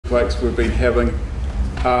earthquakes we've been having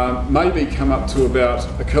maybe come up to about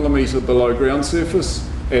 1 kilometre below ground surface,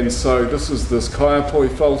 and so this is this Kaiapoi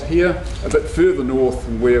fault here, a bit further north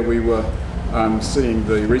than where we were seeing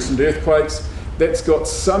the recent earthquakes. That's got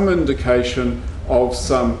some indication of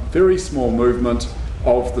some very small movement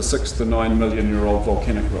of the 6 to 9 million year old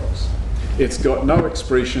volcanic rocks. It's got no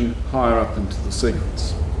expression higher up into the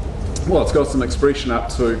sequence. Well, it's got some expression up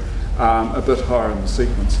to a bit higher in the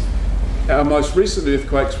sequence. Our most recent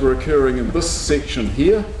earthquakes were occurring in this section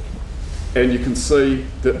here, and you can see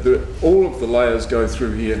that all of the layers go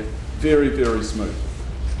through here very, very smooth.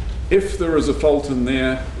 If there is a fault in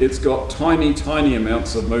there, it's got tiny, tiny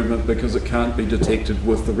amounts of movement because it can't be detected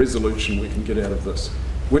with the resolution we can get out of this,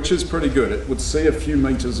 which is pretty good. It would see a few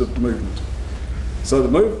metres of movement. So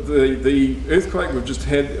the earthquake we've just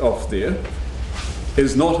had off there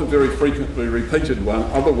is not a very frequently repeated one,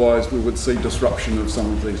 otherwise we would see disruption of some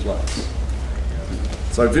of these layers.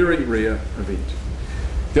 So very rare event.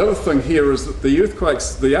 The other thing here is that the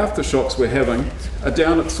earthquakes, the aftershocks we're having, are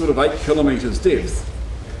down at sort of 8 kilometres depth.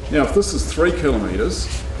 Now if this is 3 kilometres,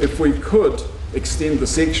 if we could extend the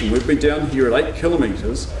section, we'd be down here at 8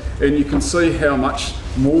 kilometres, and you can see how much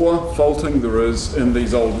more faulting there is in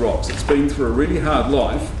these old rocks. It's been through a really hard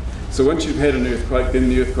life, so once you've had an earthquake, then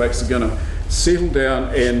the earthquakes are going to settle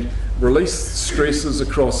down and release stresses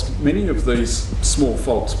across many of these small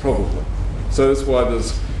faults probably. So that's why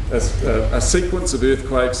there's a sequence of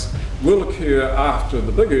earthquakes will occur after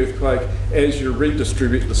the big earthquake as you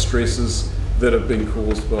redistribute the stresses that have been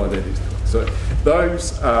caused by that earthquake. So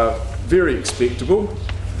those are very expectable.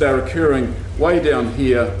 They're occurring way down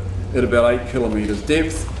here at about 8 kilometres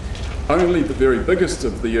depth. Only the very biggest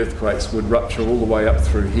of the earthquakes would rupture all the way up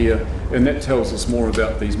through here, and that tells us more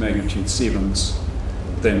about these magnitude 7s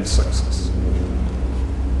than 6s.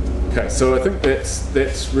 Okay, so I think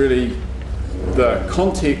that's really the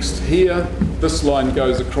context here. This line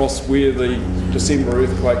goes across where the December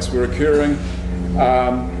earthquakes were occurring.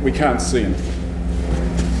 We can't see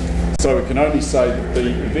anything. So we can only say that the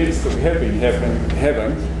events that we have been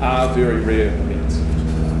having are very rare events.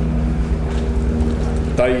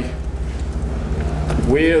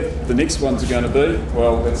 Where the next ones are going to be,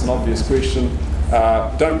 well, that's an obvious question.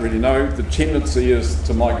 Don't really know. The tendency is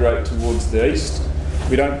to migrate towards the east.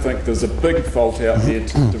 We don't think there's a big fault out there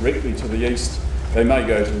directly to the east. They may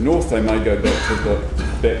go to the north, they may go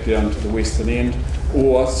back down to the western end,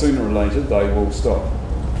 or sooner or later they will stop.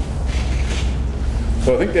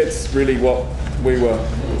 So I think that's really what we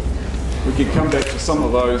could come back to some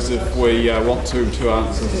of those if we want to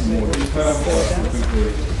answer some more detail.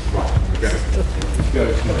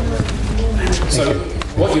 So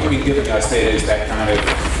what you've been giving us there is that kind of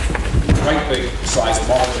great big precise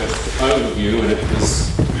modest overview, and it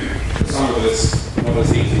was some of this not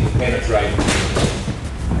as easy to penetrate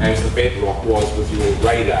as the bedrock was with your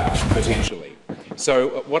radar potentially.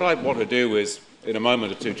 So what I want to do is in a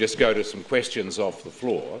moment or two just go to some questions off the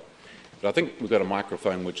floor, but I think we've got a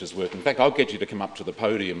microphone which is working. In fact, I'll get you to come up to the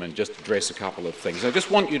podium and just address a couple of things. I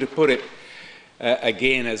just want you to put it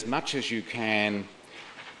again as much as you can,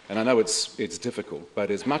 and I know it's difficult,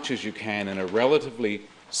 but as much as you can in a relatively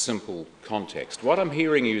simple context. What I'm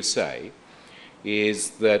hearing you say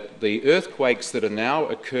is that the earthquakes that are now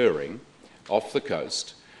occurring off the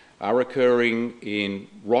coast are occurring in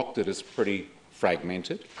rock that is pretty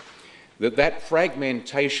fragmented, that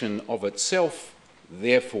fragmentation of itself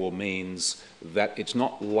therefore means that it's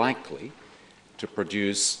not likely to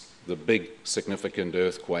produce the big significant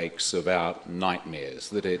earthquakes of our nightmares,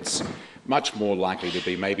 that it's much more likely to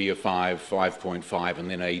be maybe a 5, 5.5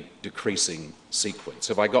 and then a decreasing sequence.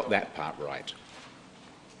 Have I got that part right?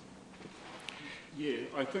 Yeah,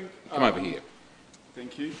 I think... Come over here.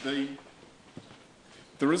 Thank you.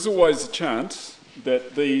 There is always a chance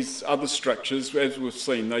that these other structures, as we've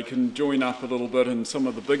seen, they can join up a little bit, and some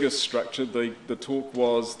of the biggest structure, the talk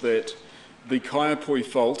was that the Kaiapoi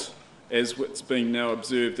fault, as it's been now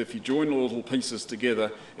observed, if you join all little pieces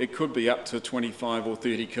together, it could be up to 25 or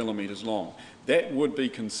 30 kilometres long. That would be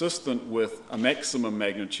consistent with a maximum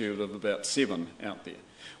magnitude of about 7 out there.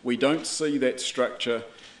 We don't see that structure,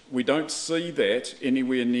 we don't see that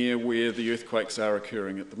anywhere near where the earthquakes are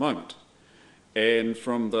occurring at the moment. And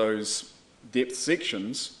from those depth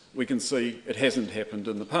sections, we can see it hasn't happened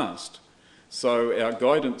in the past. So our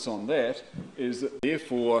guidance on that is that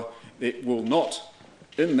therefore it will not,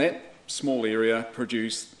 in that small area,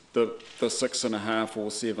 produce the 6.5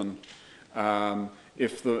 or 7.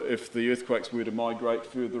 If the earthquakes were to migrate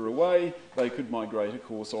further away, they could migrate, of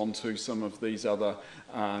course, onto some of these other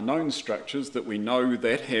known structures that we know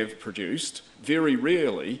that have produced, very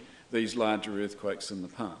rarely, these larger earthquakes in the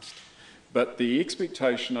past. But the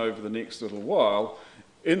expectation over the next little while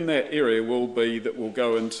in that area will be that we'll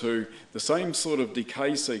go into the same sort of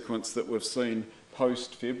decay sequence that we've seen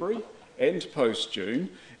post-February and post-June,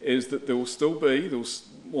 is that there'll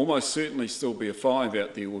almost certainly still be a 5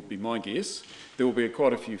 out there, would be my guess. There will be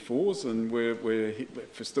quite a few 4s, and we're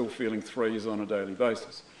still feeling 3s on a daily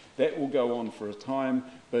basis. That will go on for a time,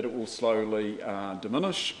 but it will slowly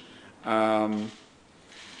diminish.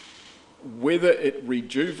 Whether it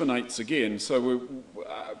rejuvenates again, so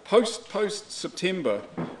post-September,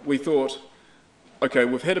 we thought, okay,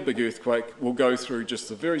 we've had a big earthquake, we'll go through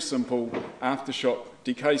just a very simple aftershock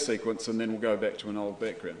decay sequence, and then we'll go back to an old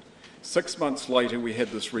background. 6 months later, we had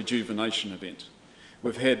this rejuvenation event.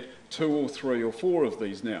 We've had 2 or 3 or 4 of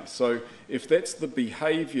these now. So if that's the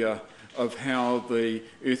behaviour of how the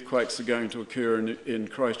earthquakes are going to occur in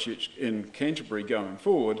Christchurch, in Canterbury going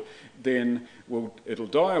forward, then it'll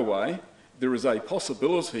die away. There is a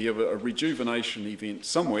possibility of a rejuvenation event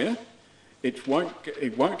somewhere. It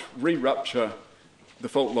won't re-rupture the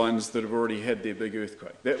fault lines that have already had their big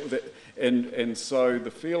earthquake. And so the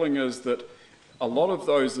feeling is that a lot of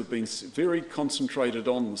those have been very concentrated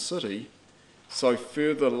on the city, so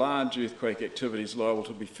further large earthquake activity is liable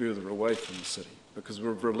to be further away from the city, because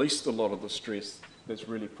we've released a lot of the stress that's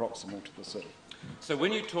really proximal to the city. So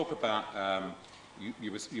when you talk about,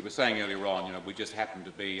 you were saying earlier on, we just happened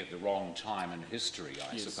to be at the wrong time in history,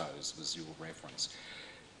 I suppose, was your reference.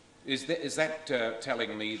 Is that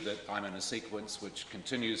telling me that I'm in a sequence which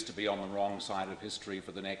continues to be on the wrong side of history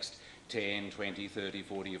for the next 10, 20, 30,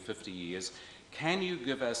 40 or 50 years? Can you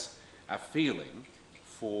give us a feeling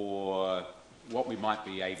for what we might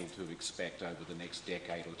be able to expect over the next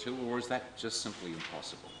decade or two, or is that just simply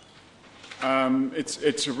impossible?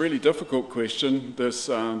 It's a really difficult question, this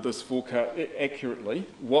forecast accurately.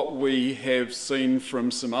 What we have seen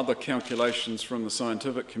from some other calculations from the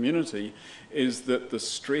scientific community is that the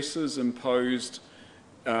stresses imposed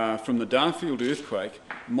from the Darfield earthquake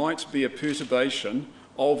might be a perturbation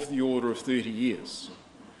of the order of 30 years.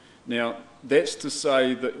 Now, that's to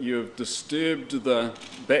say that you've disturbed the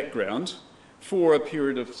background for a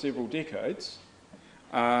period of several decades.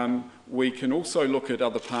 We can also look at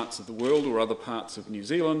other parts of the world or other parts of New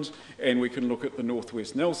Zealand, and we can look at the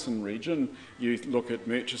Northwest Nelson region. You look at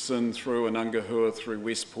Murchison through Anangahua through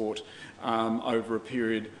Westport over a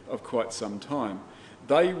period of quite some time.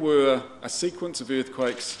 They were a sequence of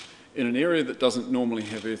earthquakes in an area that doesn't normally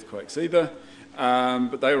have earthquakes either,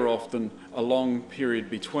 but they were often a long period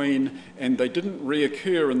between, and they didn't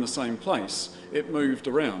reoccur in the same place. It moved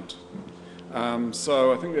around.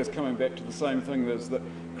 So I think that's coming back to the same thing as that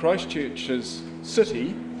Christchurch's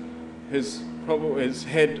city has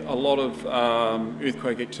had a lot of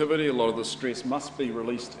earthquake activity. A lot of the stress must be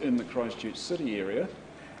released in the Christchurch city area,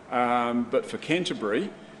 but for Canterbury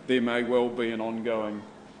there may well be an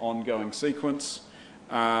ongoing sequence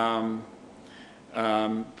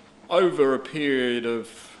over a period of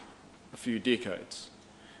a few decades.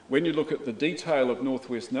 When you look at the detail of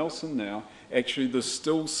Northwest Nelson now, actually there's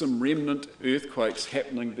still some remnant earthquakes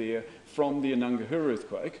happening there from the Anangahua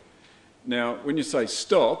earthquake. Now, when you say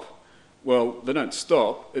stop, well, they don't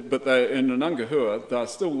stop, but in Anangahua, they're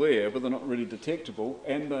still there, but they're not really detectable,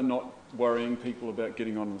 and they're not worrying people about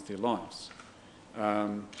getting on with their lives.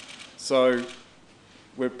 So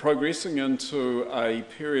we're progressing into a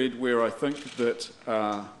period where I think that,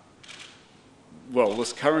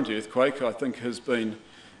 this current earthquake, I think, has been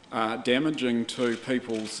damaging to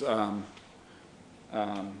people's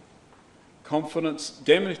confidence,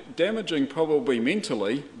 damaging probably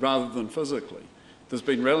mentally rather than physically. There's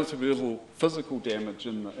been relatively little physical damage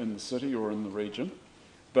in the city or in the region,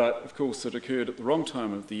 but of course it occurred at the wrong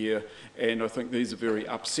time of the year, and I think these are very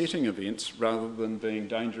upsetting events rather than being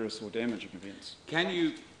dangerous or damaging events. Can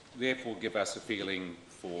you therefore give us a feeling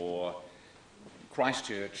for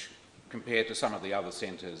Christchurch compared to some of the other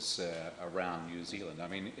centres around New Zealand? I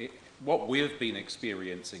mean, what we've been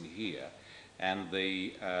experiencing here and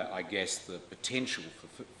I guess the potential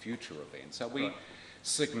for future events, are we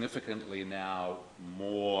significantly now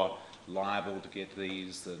more liable to get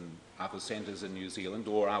these than other centres in New Zealand,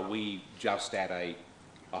 or are we just at a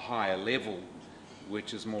higher level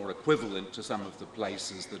which is more equivalent to some of the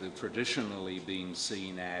places that have traditionally been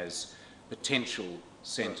seen as potential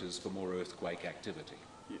centres for more earthquake activity?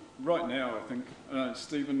 Right now, I think,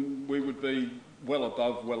 Stephen, we would be well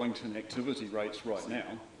above Wellington activity rates right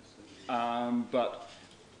now. But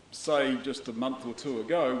say just a month or two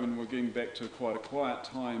ago, when we're getting back to quite a quiet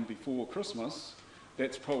time before Christmas,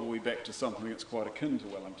 that's probably back to something that's quite akin to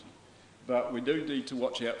Wellington. But we do need to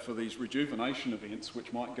watch out for these rejuvenation events,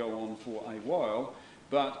 which might go on for a while.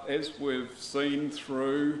 But as we've seen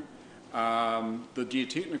through the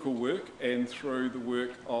geotechnical work and through the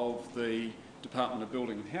work of the Department of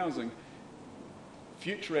Building and Housing,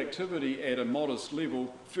 future activity at a modest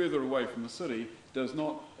level further away from the city does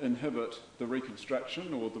not inhibit the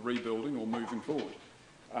reconstruction or the rebuilding or moving forward.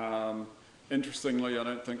 Interestingly, I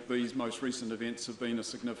don't think these most recent events have been a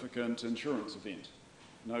significant insurance event.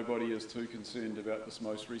 Nobody is too concerned about this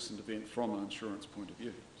most recent event from an insurance point of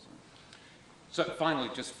view. So finally,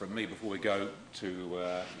 just from me before we go to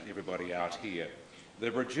everybody out here,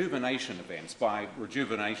 the rejuvenation events, by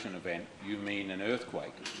rejuvenation event you mean an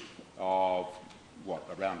earthquake of what,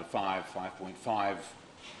 around a 5.5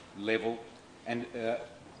 level, and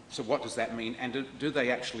so what does that mean, and do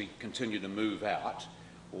they actually continue to move out,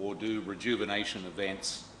 or do rejuvenation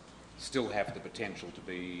events still have the potential to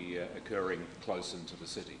be occurring close into the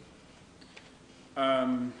city?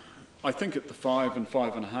 I think at the 5 and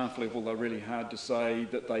 5.5 level they're really hard to say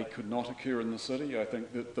that they could not occur in the city. I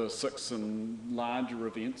think that the 6 and larger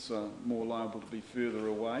events are more liable to be further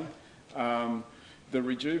away. The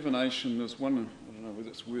rejuvenation is one, I don't know whether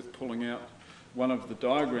it's worth pulling out one of the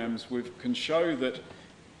diagrams. We can show that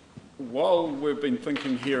while we've been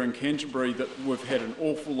thinking here in Canterbury that we've had an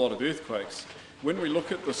awful lot of earthquakes, when we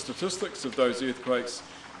look at the statistics of those earthquakes,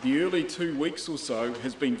 the early 2 weeks or so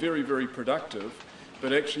has been very, very productive,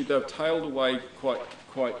 but actually they've tailed away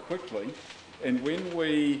quite quickly. And when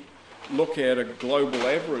we look at a global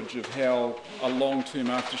average of how a long-term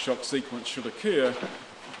aftershock sequence should occur,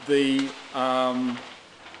 the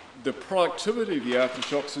productivity of the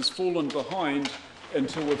aftershocks has fallen behind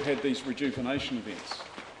until we've had these rejuvenation events.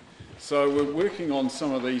 So we're working on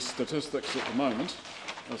some of these statistics at the moment.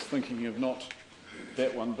 I was thinking of not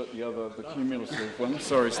that one, but the other, the cumulative one.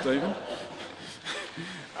 Sorry, Stephen.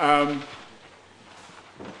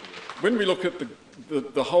 When we look at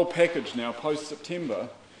the whole package now, post-September,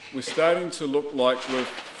 we're starting to look like we've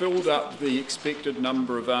filled up the expected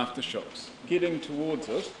number of aftershocks, getting towards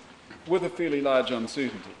it with a fairly large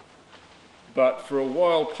uncertainty. But for a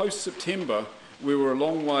while, post-September, we were a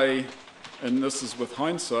long way, and this is with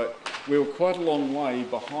hindsight, we were quite a long way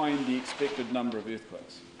behind the expected number of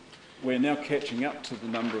earthquakes. We're now catching up to the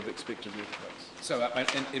number of expected earthquakes. So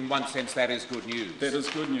in one sense that is good news. That is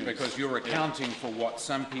good news. Because you're accounting for what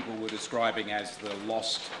some people were describing as the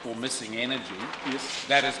lost or missing energy. Yes.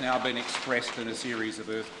 That has now been expressed in a series of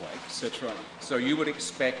earthquakes. That's right. So you would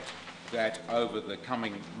expect that over the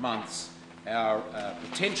coming months our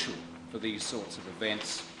potential for these sorts of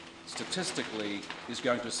events statistically is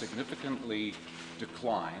going to significantly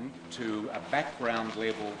decline to a background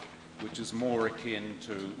level which is more akin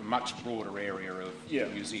to a much broader area of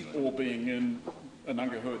New Zealand. Or being in a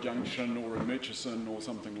Ngahua Junction or in Murchison or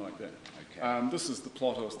something like that. Okay. This is the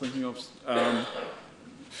plot I was thinking of.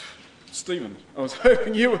 Stephen, I was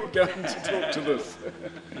hoping you were going to talk to this.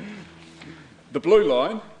 The blue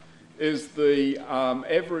line is the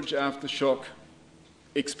average aftershock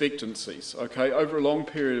expectancies, okay, over a long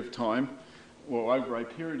period of time, well, over a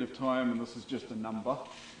period of time, and this is just a number,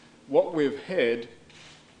 what we've had,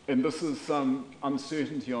 and this is some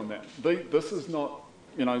uncertainty on that. This is not,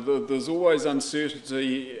 you know, there's always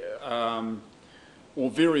uncertainty or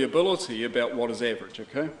variability about what is average,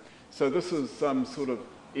 okay? So this is some sort of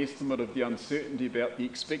estimate of the uncertainty about the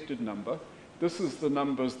expected number. This is the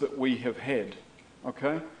numbers that we have had,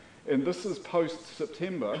 okay? And this is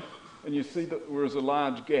post-September, and you see that there is a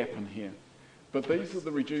large gap in here. But these are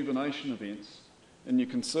the rejuvenation events, and you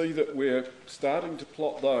can see that we're starting to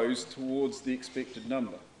plot those towards the expected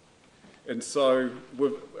number. And so,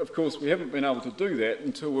 of course, we haven't been able to do that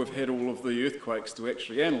until we've had all of the earthquakes to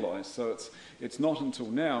actually analyse. So it's not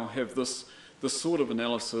until now have this sort of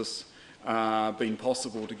analysis been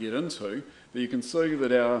possible to get into. But you can see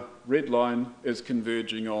that our red line is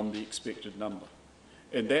converging on the expected number,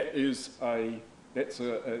 and that is that's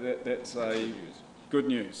good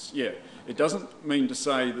news. Yeah, it doesn't mean to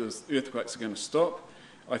say the earthquakes are going to stop.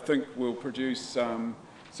 I think we'll produce some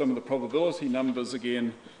of the probability numbers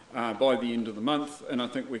again by the end of the month, and I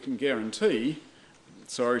think we can guarantee,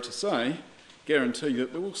 sorry to say, guarantee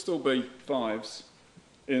that there will still be 5s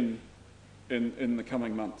in the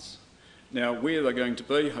coming months. Now, where they're going to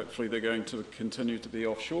be, hopefully they're going to continue to be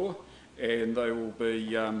offshore, and they will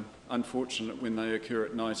be unfortunate when they occur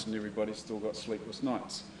at night and everybody's still got sleepless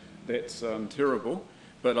nights. That's terrible,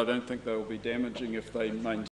 but I don't think they will be damaging if they maintain